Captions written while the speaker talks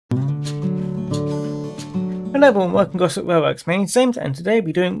Hello everyone, welcome to Gosport Railworks. My name's James, and today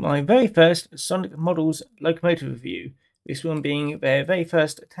we're doing my very first Sonic Models locomotive review. This one being their very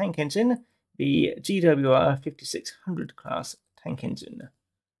first tank engine, the GWR 5600 class tank engine.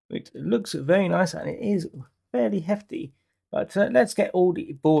 It looks very nice and it is fairly hefty, but let's get all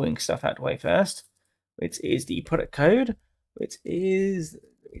the boring stuff out of the way first, which is the product code, which is,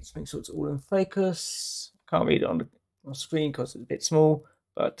 let's make sure it's all in focus. Can't read it on the screen because it's a bit small,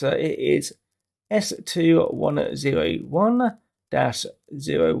 but it is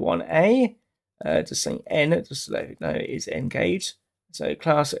S2101-01A, just saying N, just to let you know it is N gauge. So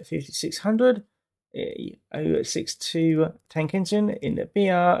class 5600, 062 tank engine in the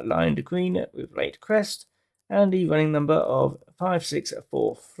BR lined green with late crest, and the running number of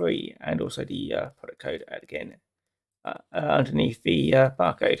 5643, and also the product code again underneath the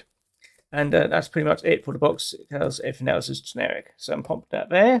barcode. And that's pretty much it for the box. It tells everything else is generic. So I'm popping that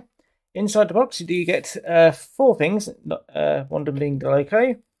there. Inside the box, you do get 4 things, one of them being the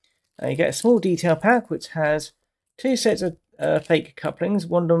loco. You get a small detail pack, which has 2 sets of fake couplings,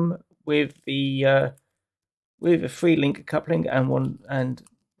 one of them with a free link coupling, and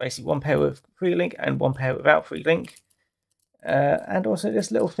basically one pair with free link and one pair without free link. And also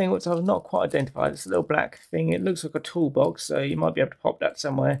this little thing, which I've not quite identified. It's a little black thing. It looks like a toolbox, so you might be able to pop that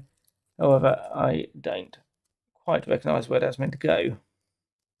somewhere. However, I don't quite recognise where that's meant to go.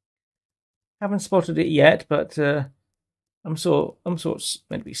 Haven't spotted it yet, but I'm sure it's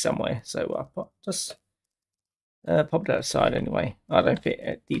meant to be somewhere. So I'll just pop that aside anyway. I don't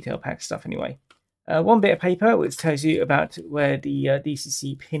fit detail pack stuff anyway. One bit of paper which tells you about where the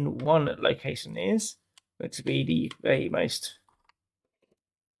DCC pin 1 location is, which would be the very most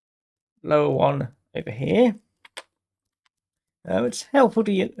lower one over here. It's helpful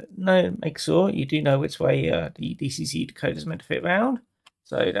to make sure you do know which way the DCC decoder is meant to fit around.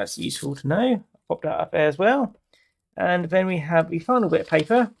 So that's useful to know. I'll pop that up there as well. And then we have the final bit of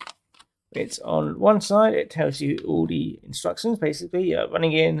paper. It's on one side, it tells you all the instructions, basically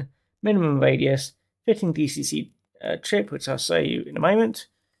running in, minimum radius, fitting DCC chip, which I'll show you in a moment,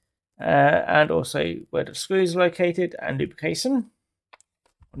 and also where the screws are located and lubrication.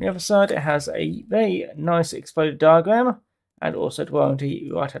 On the other side, it has a very nice exploded diagram and also the warranty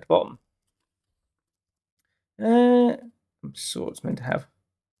right at the bottom. I'm sure it's meant to have.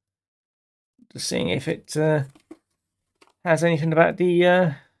 Just seeing if it has anything about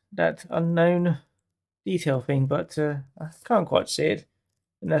the that unknown detail thing, but I can't quite see it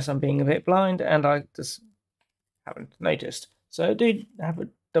unless I'm being a bit blind and I just haven't noticed. So do have a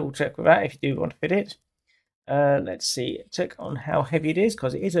double check with that if you do want to fit it. Let's see, check on how heavy it is,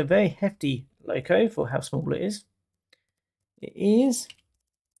 because it is a very hefty loco for how small it is. It is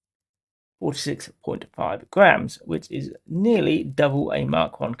 46.5 grams, which is nearly double a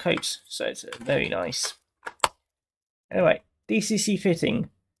Mark 1 coach, so it's very nice. Anyway, DCC fitting.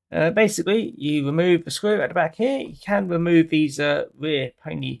 Basically, you remove the screw at the back here. You can remove these rear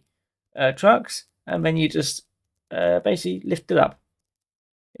pony trucks, and then you just basically lift it up.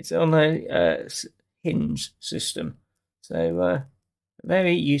 It's on a hinge system, so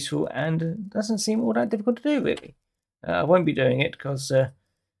very useful and doesn't seem all that difficult to do, really. I won't be doing it because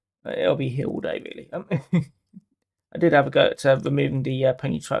it'll be here all day, really. I did have a go at removing the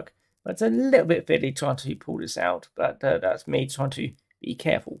pony truck, but it's a little bit fiddly trying to pull this out, but that's me trying to be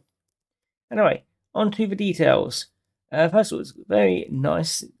careful. Anyway, on to the details. First of all, it's very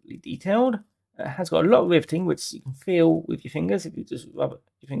nicely detailed. It has got a lot of riveting, which you can feel with your fingers if you just rub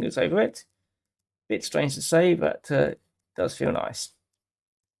your fingers over it. Bit strange to say, but it does feel nice.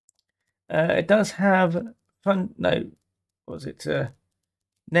 It does have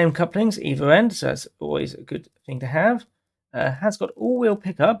name couplings either end, so that's always a good thing to have. Has got all-wheel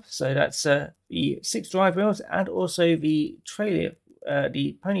pickup, so that's the 6 drive wheels and also the trailer,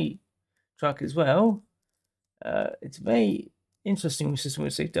 the pony truck as well. It's a very interesting system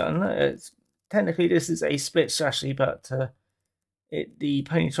which they've done. Technically this is a split chassis, but the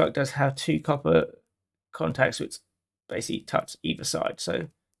pony truck does have 2 copper contacts which basically touch either side, so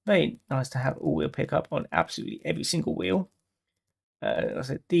very nice to have all-wheel pickup on absolutely every single wheel. Like I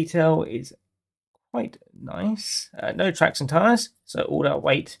said, detail is quite nice. No traction tyres, so all that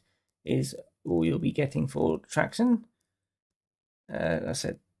weight is all you'll be getting for traction. Like I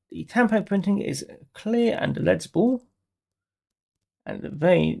said, the tampo printing is clear and legible, and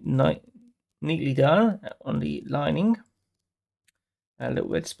very neatly done on the lining. A little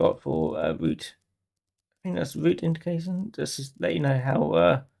red spot for route. I think that's route indication. Just to let you know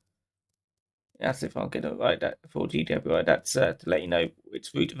how. That's if I'll get it right. That for GWR, that's to let you know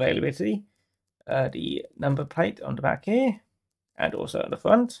its route availability. The number plate on the back here, and also on the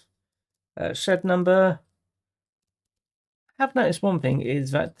front. Shed number, have noticed one thing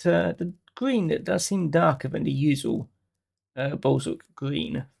is that the green does seem darker than the usual Baltic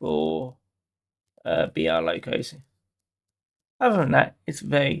green for BR locos. Other than that, it's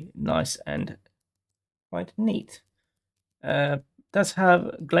very nice and quite neat. Does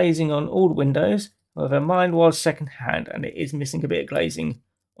have glazing on all the windows, however mine was second hand and it is missing a bit of glazing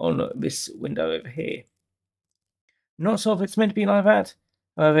on this window over here. Not sure if it's meant to be like that,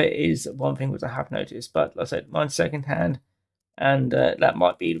 however it is one thing which I have noticed, but like I said, mine's second hand and that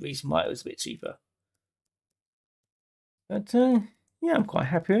might be the reason why it was a bit cheaper. But yeah, I'm quite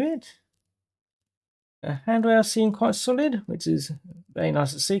happy with it. Handrails seem quite solid, which is very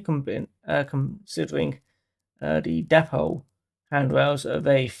nice to see, considering the dapole handrails are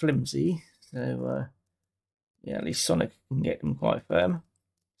very flimsy. So yeah, at least Sonic can get them quite firm.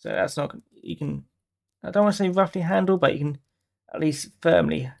 So that's not, you can, I don't want to say roughly handle, but you can at least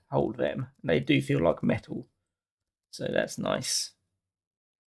firmly hold them. They do feel like metal, so that's nice.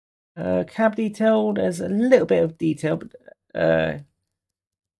 Cab detail, there's a little bit of detail, but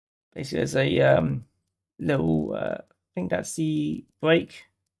basically there's a little, I think that's the brake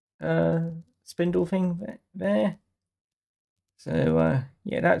spindle thing there. So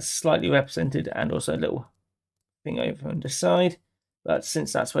yeah, that's slightly represented, and also a little thing over on the side. But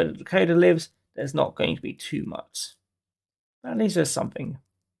since that's where the decoder lives, there's not going to be too much. But at least there's something.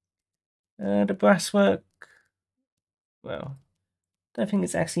 The brasswork, well, I don't think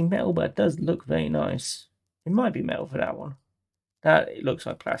it's actually metal, but it does look very nice. It might be metal for that one. That, it looks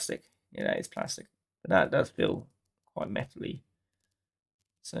like plastic. Yeah, that is plastic. But that does feel quite metally.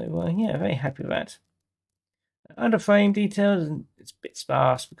 So yeah, very happy with that. Under frame details, it's a bit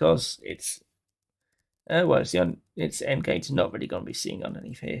sparse because it's well, it's end gauge, not really going to be seeing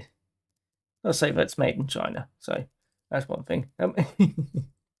underneath here. I'll say that's made in China, so that's one thing.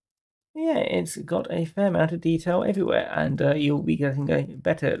 Yeah, it's got a fair amount of detail everywhere, and you'll be getting a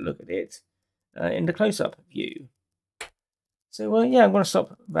better look at it in the close-up view. So yeah, I'm going to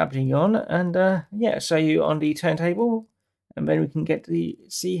stop rabbiting on and yeah, show you on the turntable, and then we can get to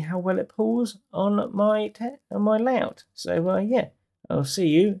see how well it pulls on my layout. So yeah, I'll see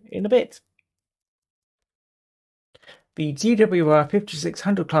you in a bit. The GWR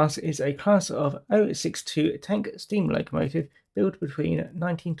 5600 class is a class of 062 tank steam locomotive built between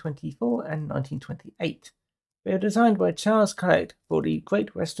 1924 and 1928. They were designed by Charles Collett for the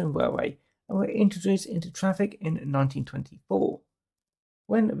Great Western Railway and were introduced into traffic in 1924.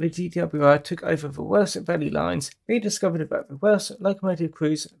 When the GWR took over the Welsh Valley lines, they discovered that the Welsh locomotive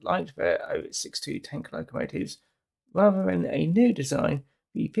crews liked their 062 tank locomotives. Rather than a new design,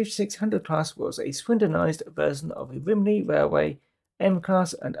 the 5600 class was a Swindonised version of the Rimley Railway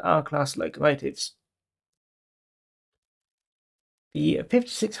M-class and R-class locomotives. The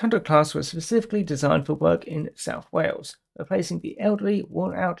 5600 class was specifically designed for work in South Wales, replacing the elderly,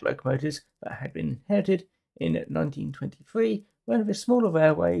 worn-out locomotives that had been inherited in 1923 when the smaller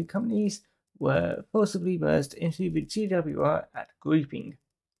railway companies were forcibly merged into the GWR at grouping.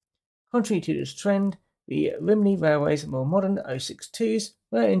 Contrary to this trend, the Rimley Railway's more modern 062s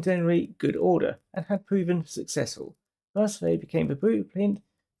were in generally good order and had proven successful, thus they became the blueprint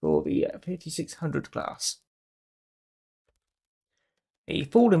for the 5600 class. A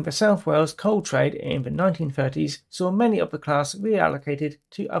fall in the South Wales coal trade in the 1930s saw many of the class reallocated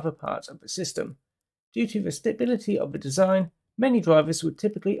to other parts of the system. Due to the stability of the design, many drivers would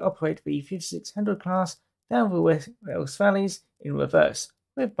typically operate the 5600 class down the Wales valleys in reverse,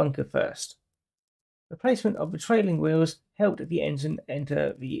 with bunker first. The placement of the trailing wheels helped the engine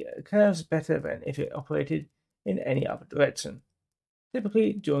enter the curves better than if it operated in any other direction.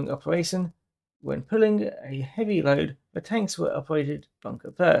 Typically, during operation, when pulling a heavy load, the tanks were operated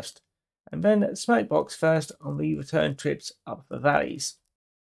bunker first, and then smokebox first on the return trips up the valleys.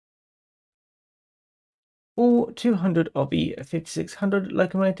 All 200 of the 5600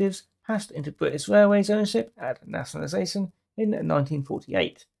 locomotives passed into British Railways ownership at nationalisation in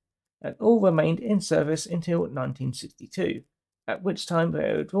 1948, and all remained in service until 1962, at which time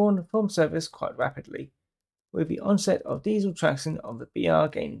they were drawn from service quite rapidly, with the onset of diesel traction on the BR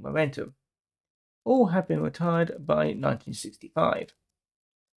gaining momentum. All had been retired by 1965.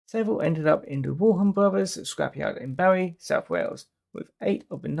 Several ended up in the Warham Brothers scrapyard in Barry, South Wales, with 8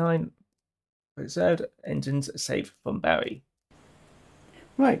 of the 9 preserved engines saved from Barry.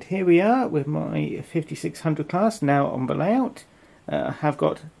 Right, here we are with my 5600 class now on the layout. I have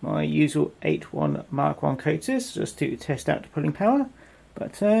got my usual 8.1 Mark 1 coaters just to test out the pulling power.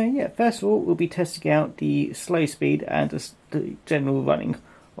 But yeah, first of all we'll be testing out the slow speed and the general running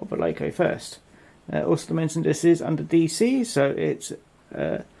of the loco first. Also to mention, this is under DC, so its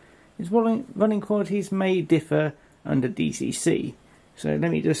running qualities may differ under DCC. So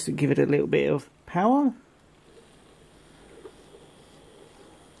let me just give it a little bit of power.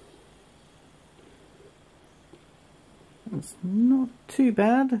 It's not too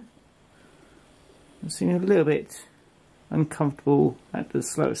bad. I seem a little bit uncomfortable at the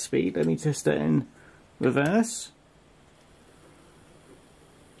slower speed. Let me test it in reverse.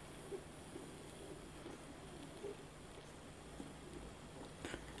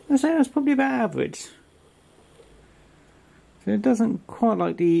 I'd say that's probably about average. So it doesn't quite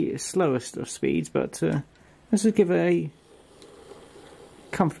like the slowest of speeds, but let's just give it a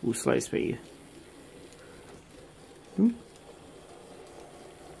comfortable slow speed.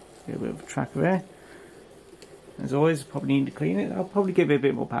 Get a bit of a tracker there. As always, probably need to clean it. I'll probably give it a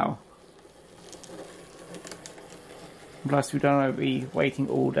bit more power. Plus, we don't want to be waiting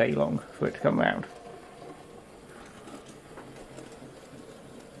all day long for it to come round.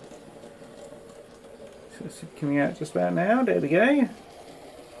 So it's coming out just about now. There we go.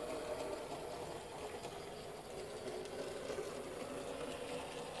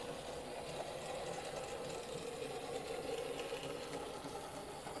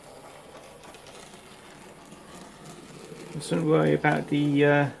 Don't worry about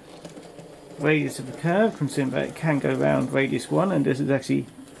the radius of the curve, considering that it can go around radius 1, and this is actually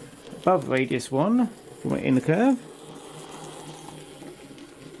above radius 1 from in the curve.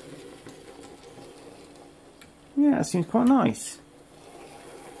 Yeah, that seems quite nice.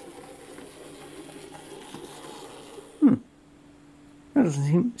 That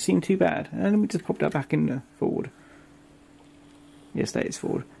doesn't seem too bad. Let me just pop that back in the forward. Yes, that is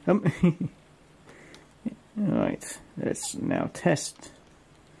forward. Right, let's now test.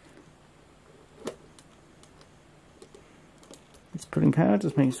 It's pulling power,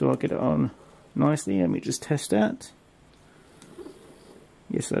 just making sure I get it on nicely. Let me just test that.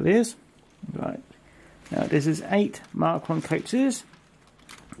 Yes, that is. Right, now this is 8 Mark 1 coaches.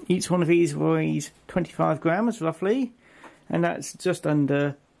 Each one of these weighs 25 grams roughly, and that's just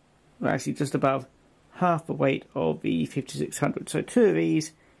under, well, actually just above half the weight of the 5600. So 2 of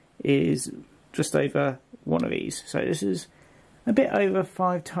these is just over 1 of these. So this is a bit over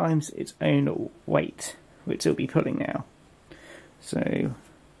 5 times its own weight, which it'll be pulling now. So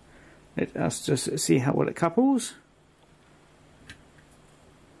let us just see how well it couples.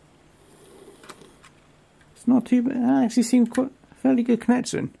 It's not too bad. I actually seems quite fairly good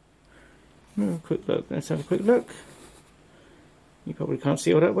connection. Have a quick look. Let's have a quick look. You probably can't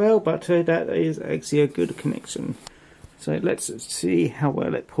see all that well, but that is actually a good connection. So let's see how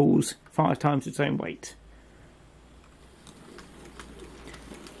well it pulls 5 times its own weight.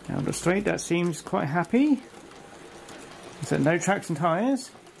 Down the straight, that seems quite happy. So no tracks and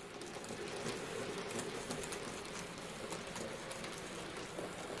tyres.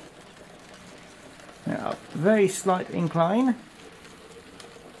 Now, very slight incline.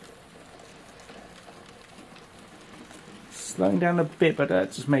 Slowing down a bit, but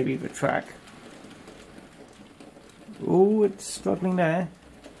that's just maybe the track. Oh, it's struggling there.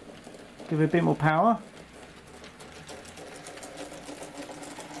 Give it a bit more power.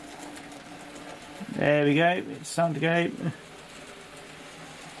 There we go, it's starting to go.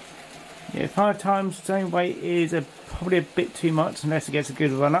 Yeah, 5 times its own weight is probably a bit too much unless it gets a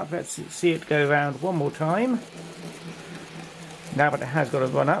good run up. Let's see it go around one more time. Now that it has got a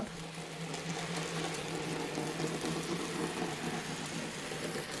run up.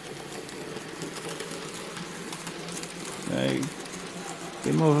 So, a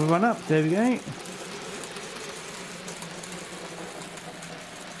bit more of a run up, there we go.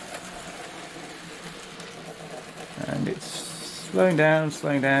 And it's slowing down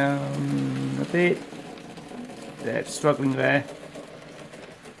a bit. Yeah, it's struggling there.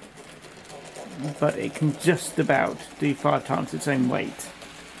 But it can just about do 5 times its own weight.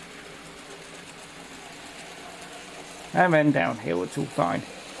 And then downhill, it's all fine.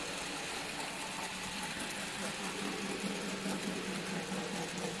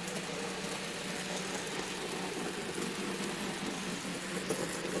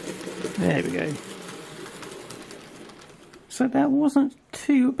 There we go. So that wasn't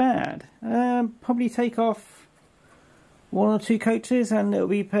too bad. Probably take off 1 or 2 coaches and it'll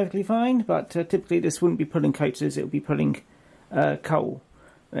be perfectly fine. But typically this wouldn't be pulling coaches, it'll be pulling coal.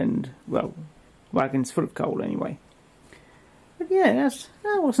 And, well, wagons full of coal anyway. But yeah,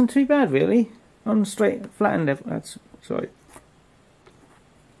 that wasn't too bad really. On straight, flat and level. Sorry.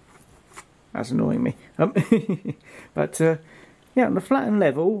 That's annoying me. But yeah, on the flat and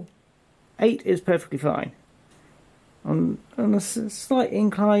level, 8 is perfectly fine. On a slight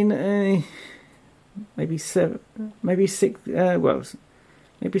incline, maybe 7, maybe 6. Well,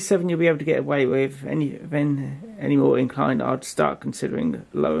 maybe 7 you'll be able to get away with. Any more inclined, I'd start considering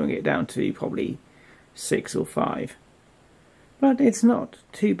lowering it down to probably 6 or 5. But it's not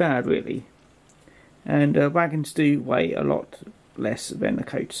too bad really. And wagons do weigh a lot less than the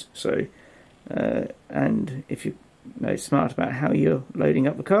coats. So, and if you're smart about how you're loading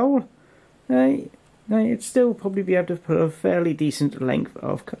up the coal, you'd still probably be able to put a fairly decent length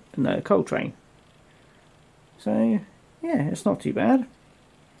of coal train. So, yeah, it's not too bad.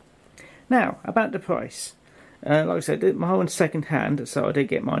 Now, about the price. Like I said, my one's second hand, so I did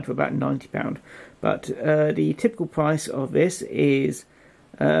get mine for about £90. But the typical price of this is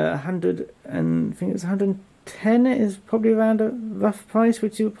 100, and I think it's 110 is probably around a rough price,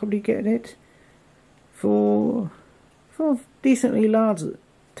 which you'll probably get it for a decently large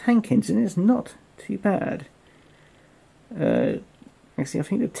tank engine. It's not too bad. Actually, I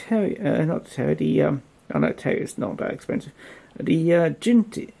think the Terrier, not the Terrier, oh no, Terrier's not that expensive. The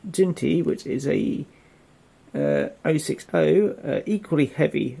Ginty, which is a 060, equally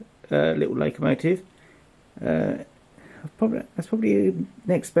heavy little locomotive. That's probably the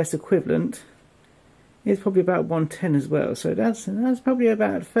next best equivalent. It's probably about 110 as well, so that's probably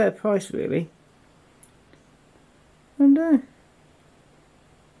about a fair price really. And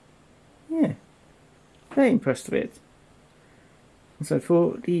yeah, very impressed with it. And so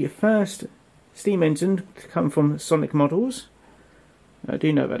for the first steam engine to come from Sonic Models, I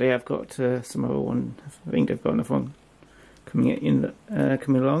do know that they have got some other one. I think they've got another one coming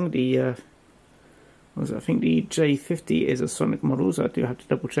along. The I think the J50 is a Sonic Models. I do have to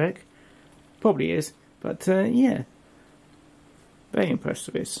double check. Probably is, but yeah, very impressed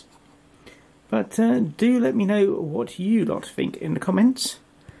with this. But do let me know what you lot think in the comments.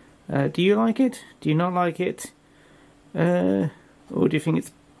 Do you like it? Do you not like it? Or do you think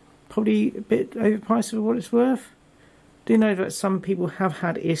it's probably a bit overpriced for what it's worth? Do know that some people have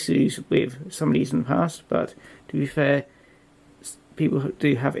had issues with some of these in the past, but to be fair, people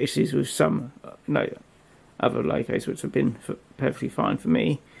do have issues with some other locos which have been perfectly fine for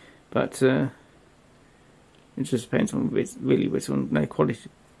me. But it just depends on really which one,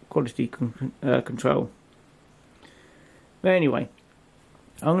 quality control. But anyway,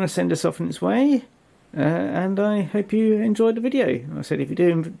 I'm going to send this off in its way, and I hope you enjoyed the video. Like I said, if you do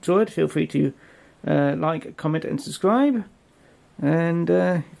enjoy it, feel free to like, comment and subscribe, and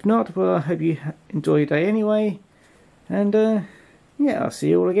if not, well, I hope you enjoy your day anyway, and yeah, I'll see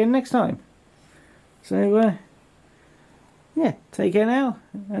you all again next time. So yeah, take care now,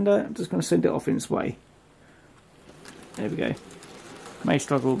 and I'm just going to send it off in its way. There we go. May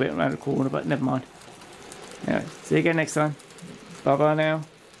struggle a bit around the corner, but never mind. Anyway, see you again next time. Bye bye now.